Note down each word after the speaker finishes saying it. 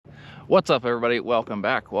What's up, everybody? Welcome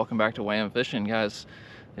back to Wham Fishing, guys.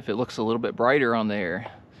 If it looks a little bit brighter on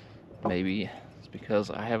there, maybe it's because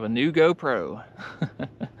I have a new GoPro.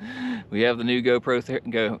 We have the new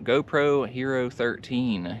GoPro Hero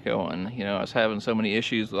 13 going. You know, I was having so many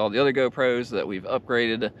issues with all the other GoPros that we've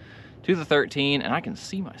upgraded to the 13, and I can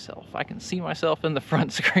see myself. I can see myself in the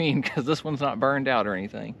front screen because this one's not burned out or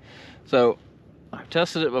anything. So I've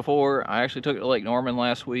tested it before. I actually took it to Lake Norman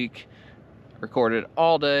last week. Recorded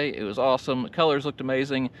all day. It was awesome. The colors looked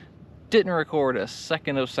amazing. Didn't record a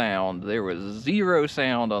second of sound. There was zero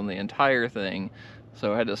sound on the entire thing.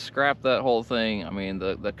 So I had to scrap that whole thing. I mean,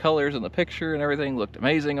 the colors and the picture and everything looked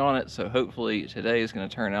amazing on it. So hopefully today is going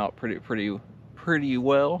to turn out pretty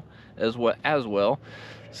well as well.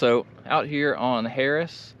 So out here on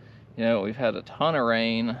Harris, you know, we've had a ton of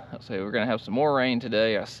rain. So we're going to have some more rain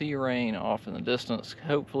today. I see rain off in the distance,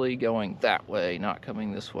 hopefully going that way, not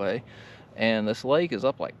coming this way. And this lake is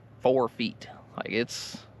up like 4 feet. Like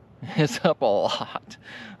it's up a lot.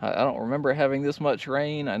 I don't remember having this much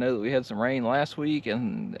rain. I know that we had some rain last week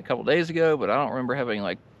and a couple days ago, but I don't remember having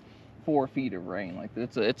like 4 feet of rain. Like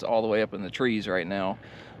it's all the way up in the trees right now.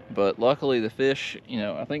 But luckily the fish, you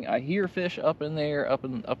know, I think I hear fish up in there, up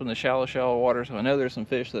in the shallow water. So I know there's some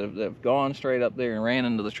fish that have gone straight up there and ran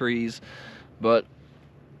into the trees. But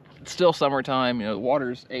it's still summertime. You know, the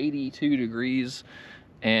water's 82 degrees.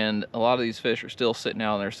 And a lot of these fish are still sitting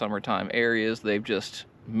out in their summertime areas. They've just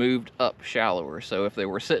moved up shallower. So if they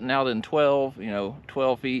were sitting out in 12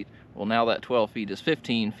 feet, well, now that 12 feet is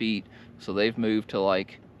 15 feet. So they've moved to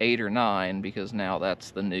like 8 or 9 because now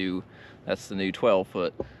that's the new 12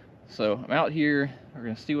 foot. So I'm out here. We're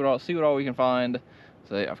gonna see what all we can find.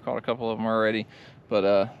 So I've caught a couple of them already,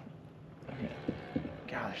 but God,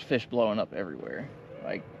 there's fish blowing up everywhere.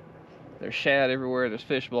 Like, there's shad everywhere. There's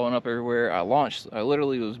fish blowing up everywhere. I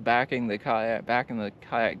literally was backing the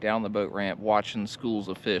kayak down the boat ramp, watching schools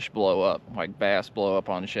of fish blow up, like bass blow up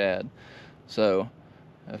on shad. So,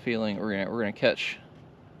 a feeling we're gonna catch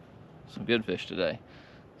some good fish today.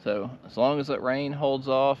 So, as long as that rain holds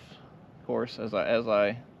off, of course, as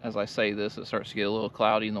I say this, it starts to get a little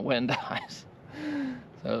cloudy and the wind dies.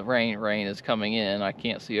 So the rain is coming in. I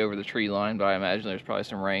can't see over the tree line, but I imagine there's probably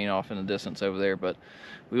some rain off in the distance over there. But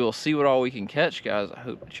we will see what all we can catch, guys. I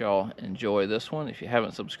hope that y'all enjoy this one. If you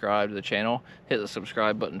haven't subscribed to the channel, hit the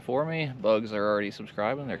subscribe button for me. Bugs are already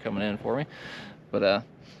subscribing. They're coming in for me. But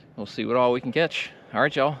we'll see what all we can catch. All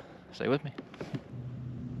right, y'all. Stay with me.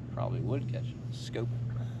 Probably would catch it. Scope it.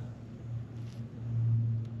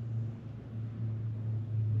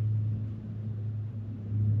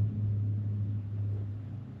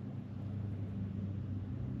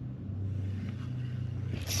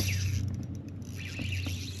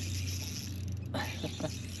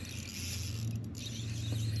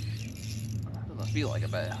 Doesn't feel like a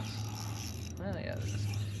bass. Well, yeah, it is.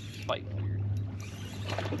 It's fighting weird.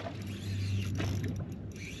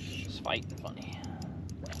 It's fighting funny.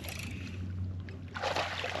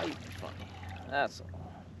 Fighting funny. That's all.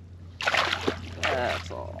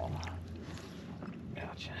 That's all.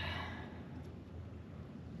 Gotcha.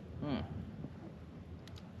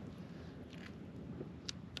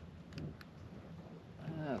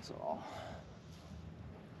 That's all.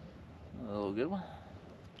 A little good one.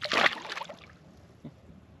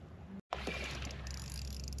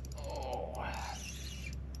 Oh,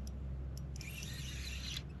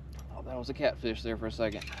 that was a catfish there for a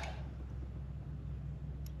second.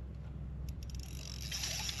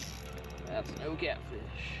 That's no catfish.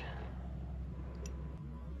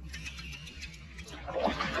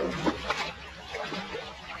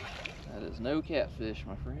 That is no catfish,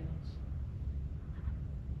 my friends.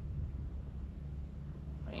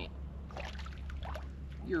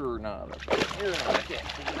 You're not a catfish.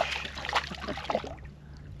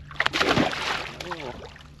 Oh.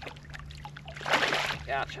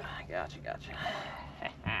 Gotcha.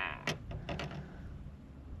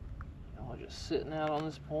 Y'all just sitting out on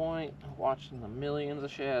this point, watching the millions of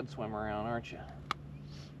shad swim around, aren't you?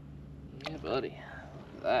 Yeah, buddy. Look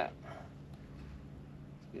at that.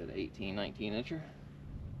 It's a good 18, 19 incher.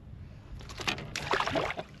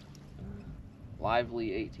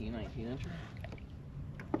 Lively 18, 19 incher.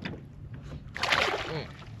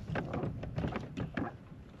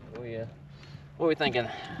 Oh yeah. What are we thinking?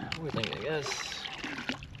 Guys?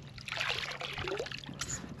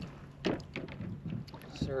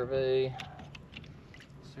 Survey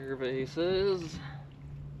says,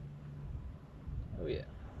 oh yeah,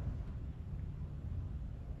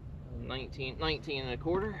 19 and a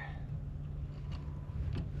quarter.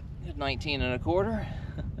 Good 19 and a quarter.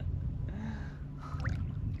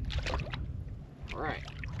 Right.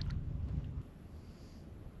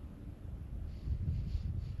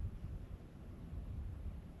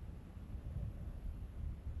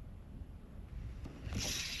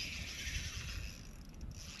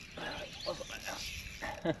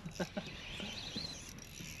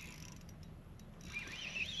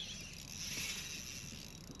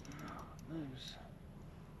 Moves.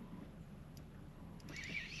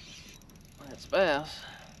 That's bass.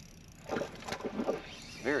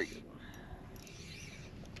 Very good.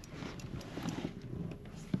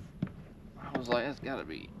 I was like, that's gotta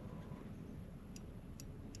be.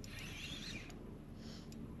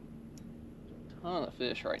 A ton of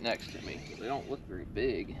fish right next to me. They don't look very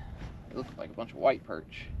big. They look like a bunch of white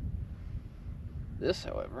perch. This,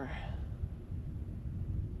 however,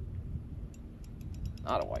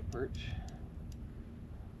 not a white perch.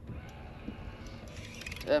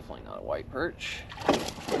 Definitely not a white perch.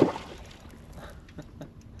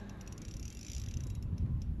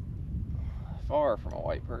 Far from a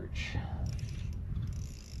white perch.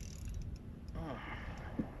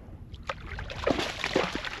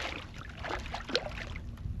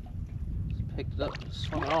 Just picked it up,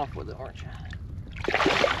 swung it off with it, aren't you?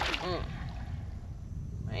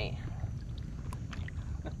 Man.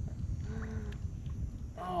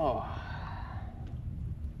 Oh.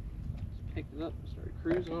 Just picked it up and started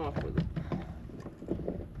cruising off with it.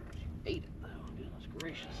 She ate it though, goodness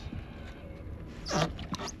gracious.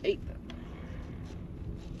 Ate that.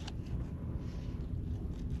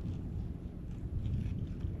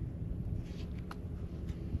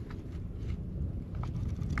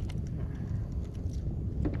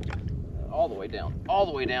 All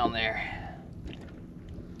the way down there.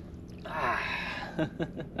 Ah.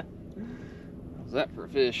 How's that for a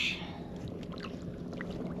fish?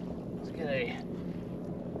 Let's get a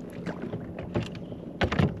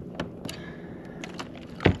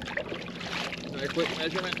very quick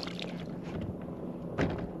measurement.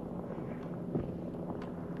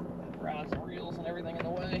 Rods and reels and everything in the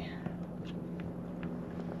way.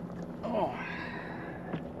 Oh.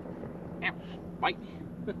 Ow. Bite.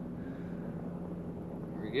 There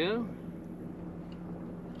we go.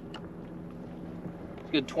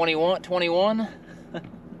 Good 21. There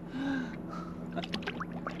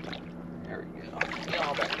we go. Get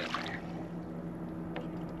all back in there.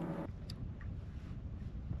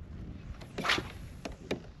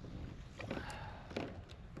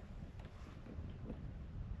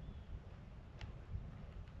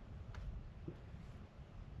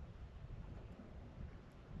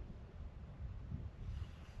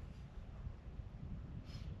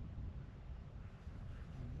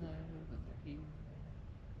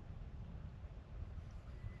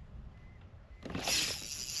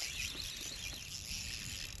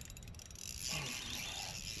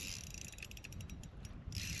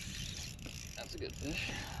 That's a good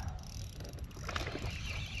fish.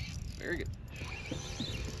 Very good fish.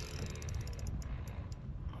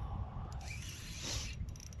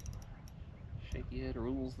 Shaky head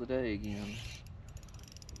rules the day again.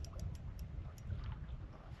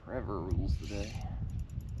 Forever rules the day.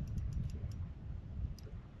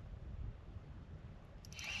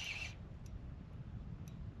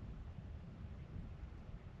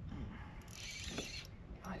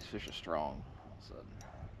 These fish are strong all of a sudden.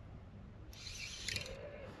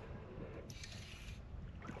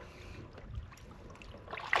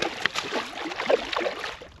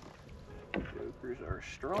 Jokers are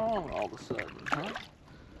strong all of a sudden, huh?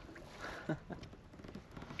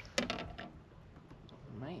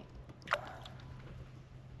 Man.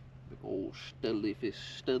 Big old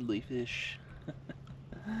studly fish.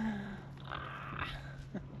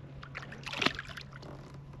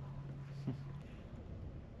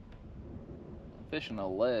 Fishing a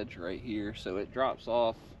ledge right here, so it drops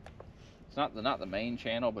off. It's not the main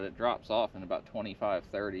channel, but it drops off in about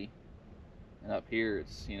 25-30, and up here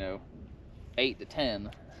it's, you know, 8 to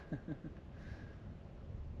 10.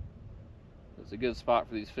 It's a good spot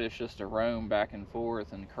for these fish just to roam back and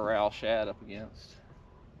forth and corral shad up against.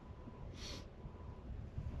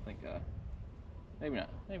 I think maybe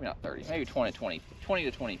not 30, maybe 20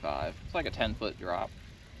 to 25. It's like a 10-foot drop.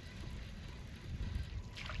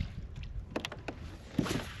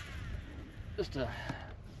 Just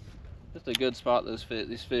a good spot. These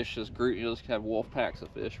fish just group. You just have wolf packs of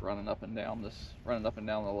fish running up and down the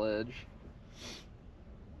ledge.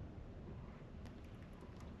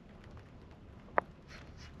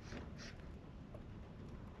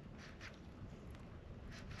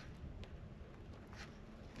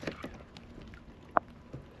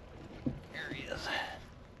 There he is.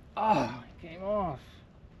 Oh, he came off,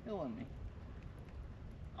 killing me.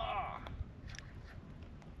 Oh.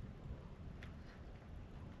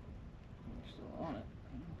 Still on it.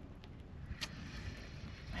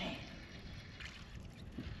 Man.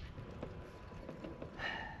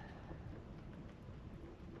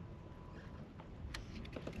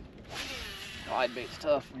 Glide bait's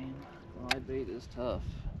tough, man. Glide bait is tough.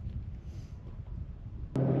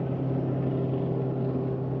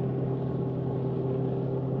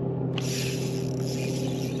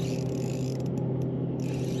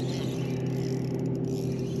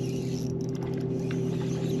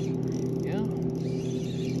 Yeah.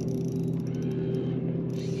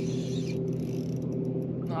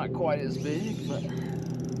 Not quite as big, but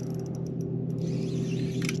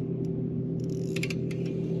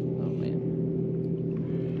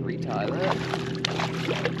retie that.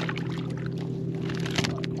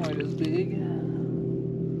 Not quite as big.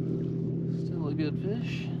 Still a good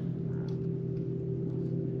fish.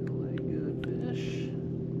 Still a good fish.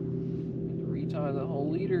 Retie the whole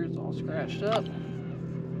leader. It's all scratched up.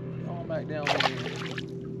 All back down there.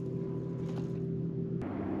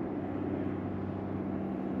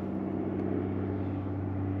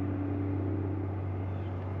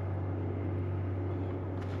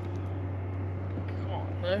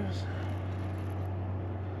 Those.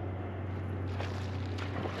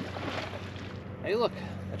 Hey, look,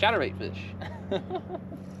 a chatterbait fish.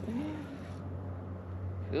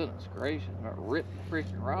 Goodness gracious, I ripped the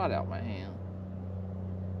freaking rod out my hand.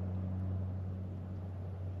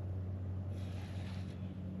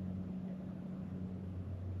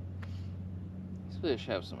 These fish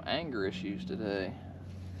have some anger issues today.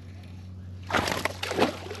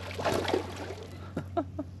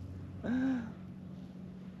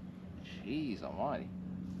 Jeez almighty.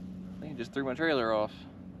 I think I just threw my trailer off.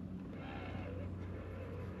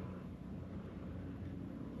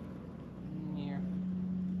 Yeah.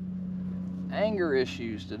 Anger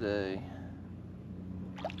issues today.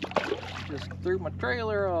 Just threw my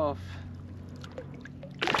trailer off.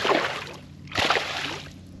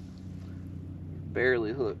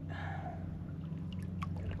 Barely hooked.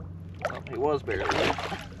 Well, he was barely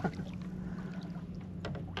hooked.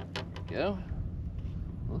 Go.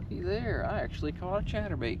 Looky there, I actually caught a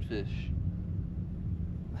chatterbait fish.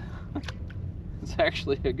 It's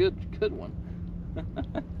actually a good one.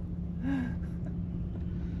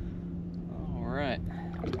 Alright,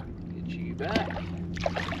 get you back.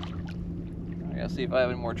 I gotta see if I have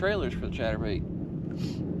any more trailers for the chatterbait.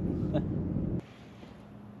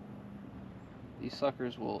 These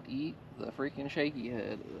suckers will eat the freaking shaky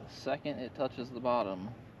head the second it touches the bottom.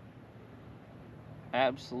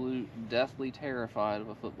 Absolute deathly terrified of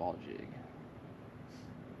a football jig.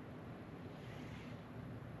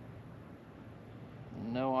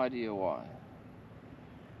 No idea why.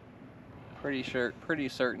 Pretty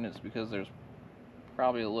certain it's because there's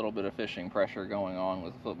probably a little bit of fishing pressure going on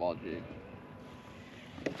with a football jig.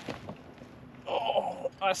 Oh,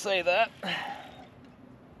 I say that.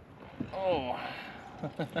 Oh.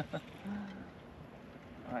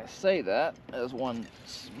 I say that as one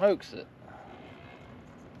smokes it.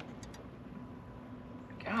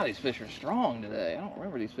 God, these fish are strong today. I don't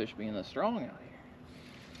remember these fish being this strong out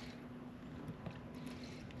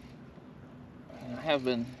here. I have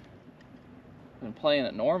been playing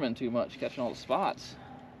at Norman too much, catching all the spots.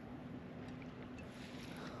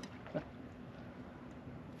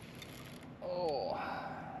 Oh.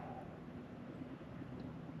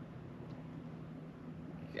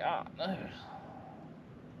 God knows.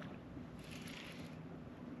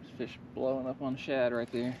 This fish blowing up on shad right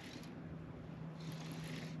there.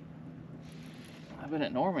 I've been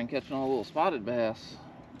at Norman catching all the little spotted bass.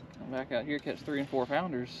 Come back out here, catch 3 and 4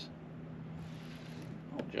 pounders.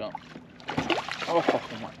 Oh, jump. Oh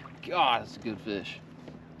my God, that's a good fish.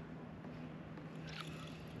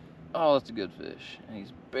 Oh, that's a good fish. And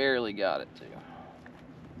he's barely got it too.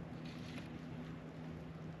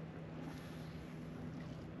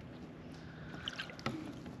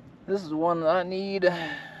 This is the one that I need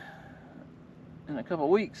in a couple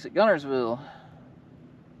weeks at Gunnersville.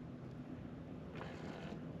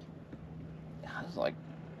 It's like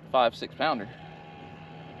 5-6 pounder.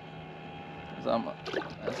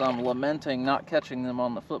 As I'm lamenting not catching them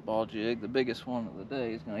on the football jig, the biggest one of the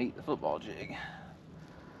day is going to eat the football jig.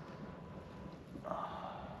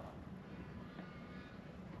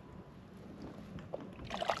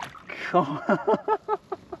 How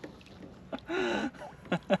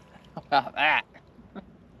about that?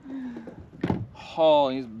 Oh,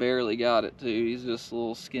 he's barely got it too. He's just a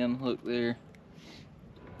little skin hook there.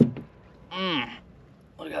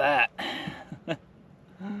 Look at that.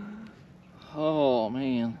 Oh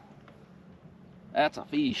man, that's a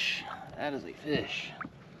fish. That is a fish.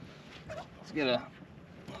 Let's get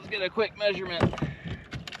a quick measurement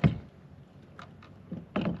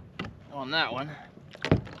on that one.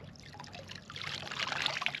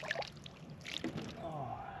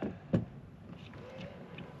 Oh.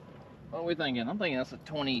 What are we thinking? I'm thinking that's a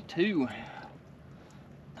 22.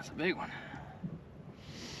 a big one.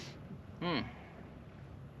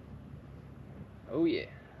 Oh yeah.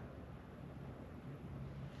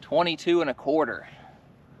 22 and a quarter.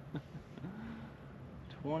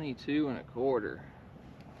 22 and a quarter.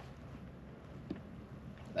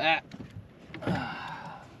 That.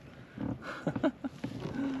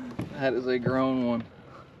 That is a grown one.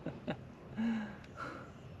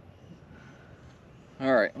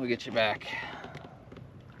 All right, we'll get you back.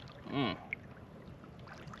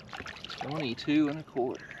 22 and a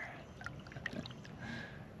quarter.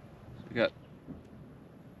 We got,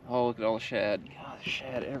 oh, look at all the shad. God, there's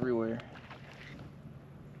shad everywhere.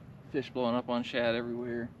 Fish blowing up on shad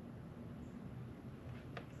everywhere.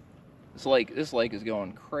 This lake is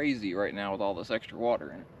going crazy right now with all this extra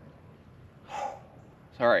water in it.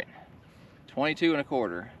 It's all right. 22 and a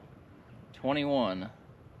quarter. 21.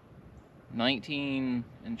 19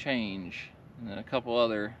 and change. And then a couple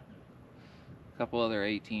other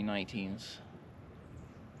 18, 19s.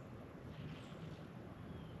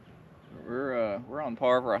 We're on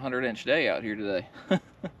par for a 100-inch day out here today.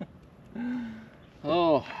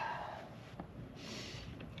 Oh.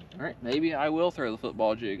 All right, maybe I will throw the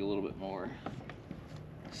football jig a little bit more.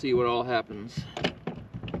 See what all happens.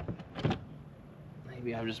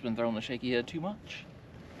 Maybe I've just been throwing the shaky head too much.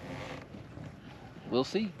 We'll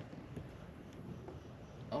see.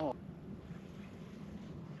 Oh.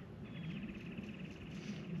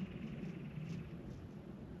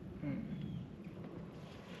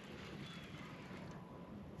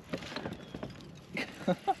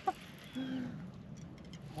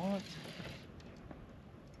 What?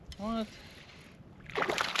 What?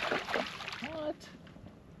 What?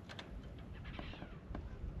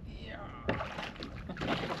 Yeah.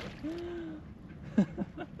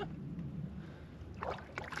 What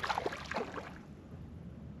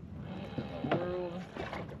in the world?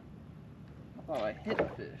 I thought I hit a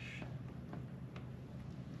fish.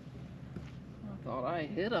 I thought I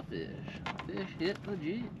hit a fish. Fish hit the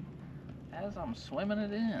jig as I'm swimming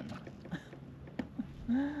it in.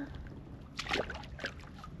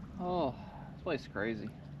 Oh, this place is crazy.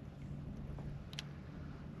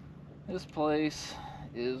 This place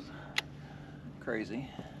is crazy.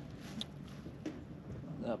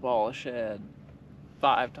 That ball of shad,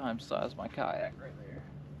 5 times the size of my kayak right there.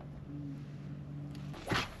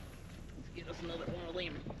 Let's get us another one of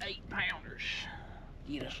them 8-pounders.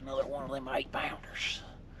 Get us another one of them 8-pounders.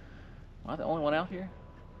 Am I the only one out here?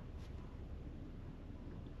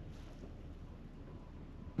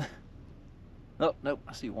 Oh, nope,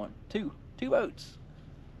 I see one. Two boats.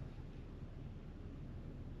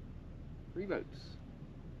 3 boats.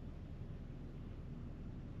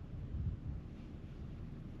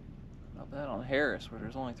 How about that on Harris, where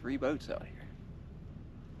there's only 3 boats out here.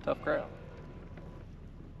 Tough crowd.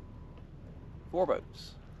 4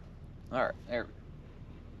 boats. All right, there we go.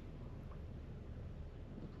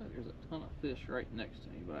 Looks like there's a ton of fish right next to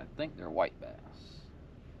me, but I think they're white bass.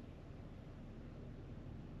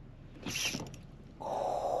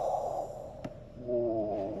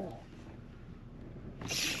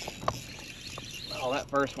 Oh, that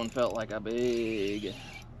first one felt like a big.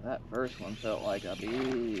 That first one felt like a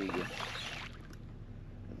big.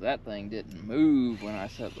 That thing didn't move when I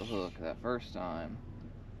set the hook that first time.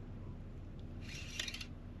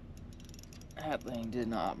 That thing did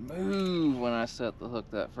not move when I set the hook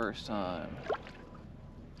that first time.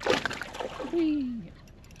 Whee!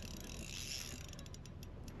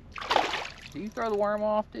 Did you throw the worm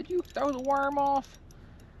off? Did you throw the worm off?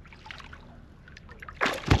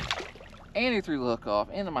 And he threw the hook off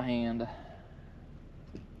into my hand.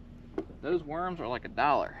 Those worms are like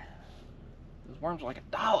 $1. Those worms are like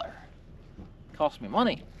 $1. Cost me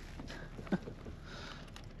money.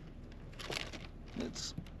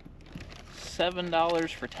 It's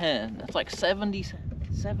 $7 for 10. That's like 70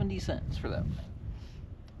 cents for that thing.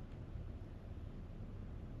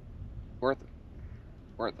 Worth it.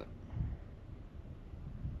 Worth it.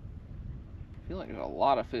 I feel like there's a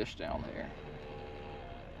lot of fish down there.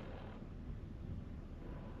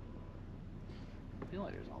 I feel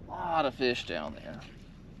like there's a lot of fish down there.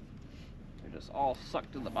 They're just all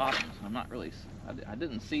sucked to the bottom. So I'm not really. I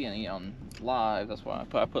didn't see any on live. That's why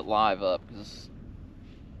I put live up, because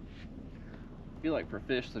I feel like for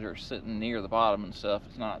fish that are sitting near the bottom and stuff,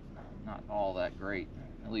 it's not all that great.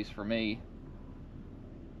 At least for me.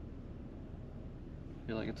 I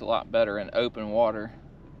feel like it's a lot better in open water.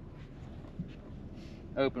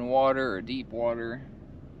 Open water or deep water.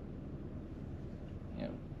 You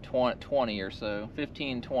know, 20 or so.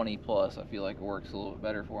 15, 20 plus, I feel like it works a little bit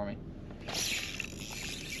better for me.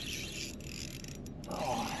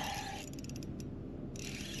 Oh.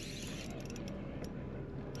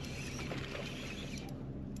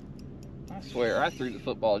 I swear, I threw the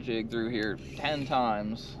football jig through here 10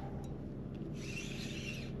 times.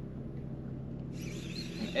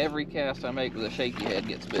 And every cast I make with a shaky head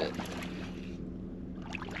gets bit.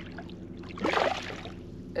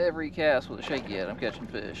 Every cast with a shaky head, I'm catching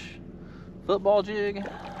fish. Football jig,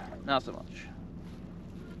 not so much.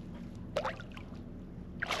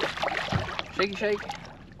 Shaky shake,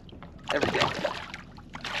 every cast.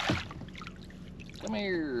 Come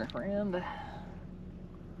here, friend.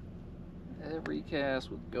 Every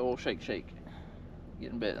cast with good old shake shake.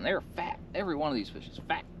 Getting bit, and they're fat. Every one of these fish is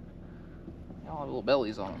fat. They all have little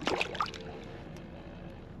bellies on them.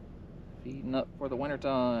 Feeding up for the winter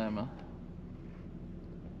time.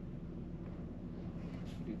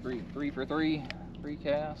 Do three for three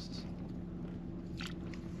casts.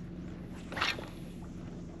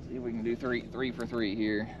 See if we can do three for three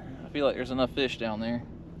here. I feel like there's enough fish down there.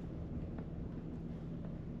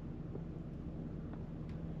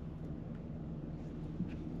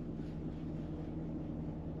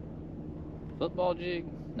 Football jig?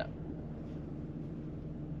 No.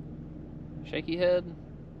 Shaky head?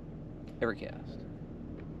 Every cast.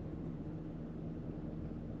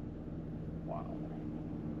 Wow.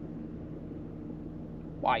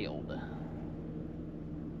 Wild.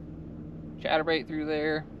 Chatterbait through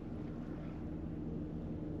there.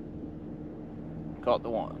 Caught the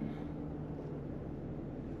one.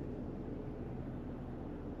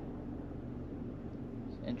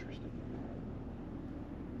 It's interesting.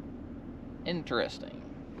 Interesting.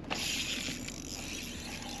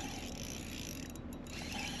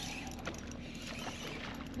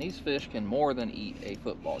 These fish can more than eat a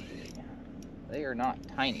football jig. They are not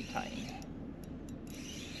tiny.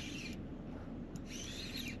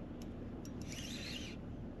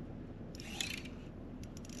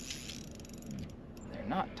 They're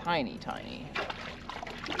not tiny.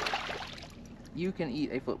 You can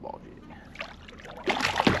eat a football jig.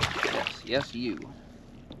 Yes, you.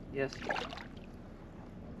 Yes.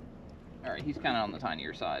 Alright, he's kind of on the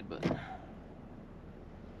tinier side, but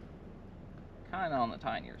kind of on the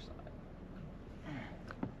tinier side.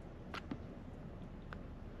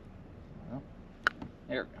 Well,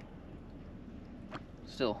 there we go.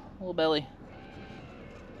 Still, a little belly.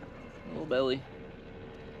 A little belly.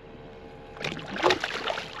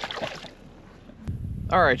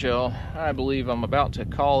 Alright, y'all. I believe I'm about to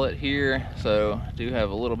call it here. So, I do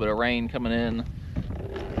have a little bit of rain coming in.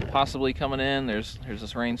 Possibly coming in. There's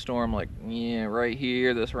this rainstorm, like, yeah, right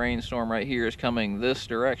here. This rainstorm right here is coming this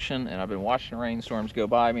direction, and I've been watching rainstorms go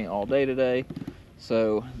by me all day today.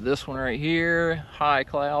 So this one right here, high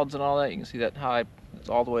clouds and all that, you can see that high, it's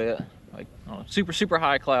all the way up, like, I don't know, super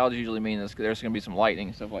high clouds usually mean there's gonna be some lightning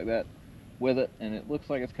and stuff like that with it, and it looks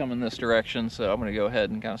like it's coming this direction. So I'm gonna go ahead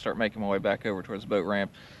and kind of start making my way back over towards the boat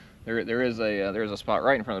ramp. There is a spot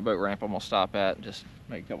right in front of the boat ramp I'm gonna stop at and just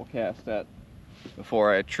make a couple casts at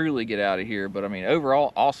before I truly get out of here. But I mean,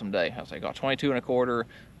 overall, awesome day. I was like, got 22 1/4,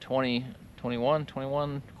 20, 21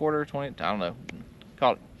 1/4, 20, I don't know,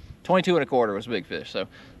 caught 22 1/4 was a big fish. So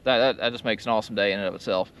that just makes an awesome day in and of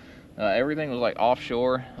itself. Everything was like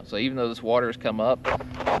offshore, so even though this water has come up, you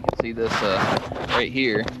can see this right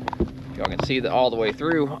here. Y'all can see that all the way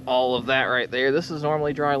through, all of that right there. This is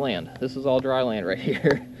normally dry land. This is all dry land right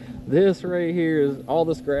here. This right here is, all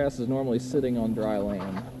this grass is normally sitting on dry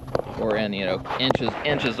land, or in, you know,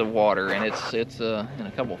 inches of water, and it's in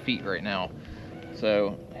a couple feet right now.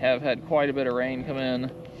 So have had quite a bit of rain come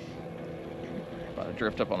in. About to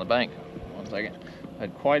drift up on the bank. 1 second.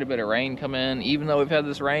 Had quite a bit of rain come in. Even though we've had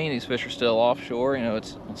this rain, these fish are still offshore. You know,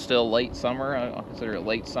 it's still late summer. I'll consider it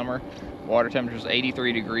late summer. Water temperature is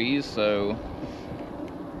 83 degrees, so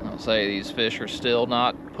I'll say these fish are still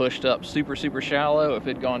not pushed up super shallow. If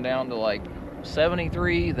it'd gone down to like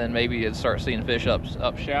 73, then maybe you'd start seeing fish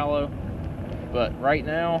up shallow. But right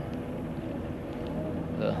now,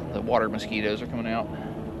 the water mosquitoes are coming out.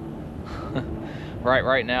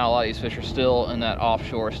 Right now, a lot of these fish are still in that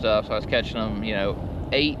offshore stuff. So I was catching them, you know,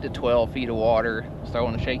 8 to 12 feet of water,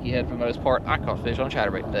 throwing a shaky head for the most part. I caught fish on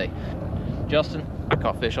chatterbait today. Justin, I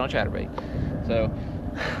caught fish on chatterbait. So,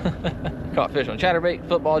 caught fish on chatterbait,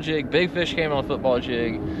 football jig. Big fish came on a football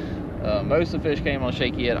jig. Most of the fish came on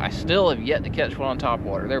shaky head. I still have yet to catch one on top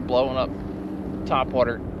water. They're blowing up top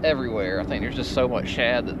water everywhere. I think there's just so much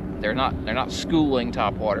shad that they're not schooling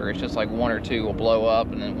top water. It's just like 1 or 2 will blow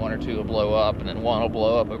up, and then 1 or 2 will blow up, and then 1 will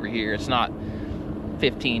blow up over here. It's not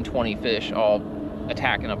 15, 20 fish all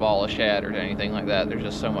attacking a ball of shad or anything like that. There's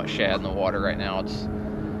just so much shad in the water right now. It's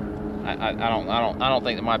I don't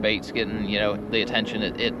think that my bait's getting, you know, the attention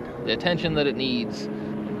the attention that it needs.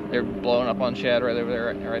 They're blowing up on shad right over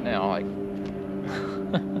there right now, like.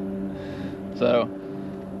 So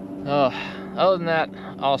Other than that,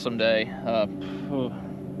 awesome day.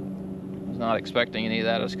 Was not expecting any of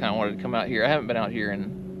that. I just kind of wanted to come out here. I haven't been out here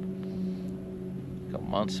in a couple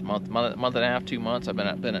months, month and a half, 2 months. I've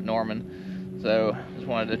been at Norman, so just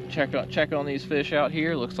wanted to check on these fish out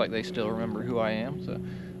here. Looks like they still remember who I am. So,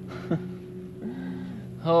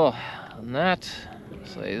 oh, and that.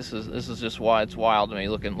 Say this is just why it's wild to me.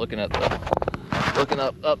 Looking up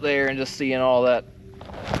there and just seeing all that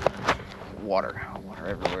water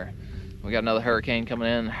everywhere. We got another hurricane coming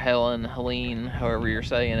in. Helene, however you're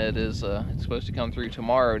saying it, is it's supposed to come through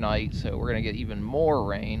tomorrow night, so we're gonna get even more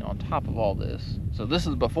rain on top of all this. So this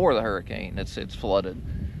is before the hurricane. It's flooded.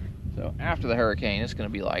 So after the hurricane, it's gonna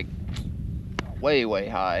be like way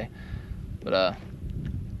high. But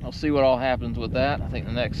I'll see what all happens with that. I think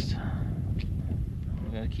the next,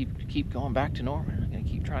 I'm gonna keep going back to Norman. I'm gonna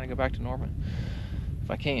keep trying to go back to Norman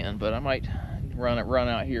if I can, but I might run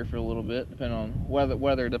out here for a little bit, depending on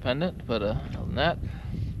weather dependent. But other than that,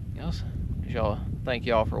 yes, thank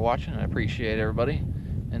y'all for watching. I appreciate everybody,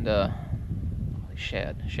 and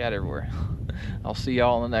shad everywhere. I'll see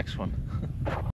y'all in the next one.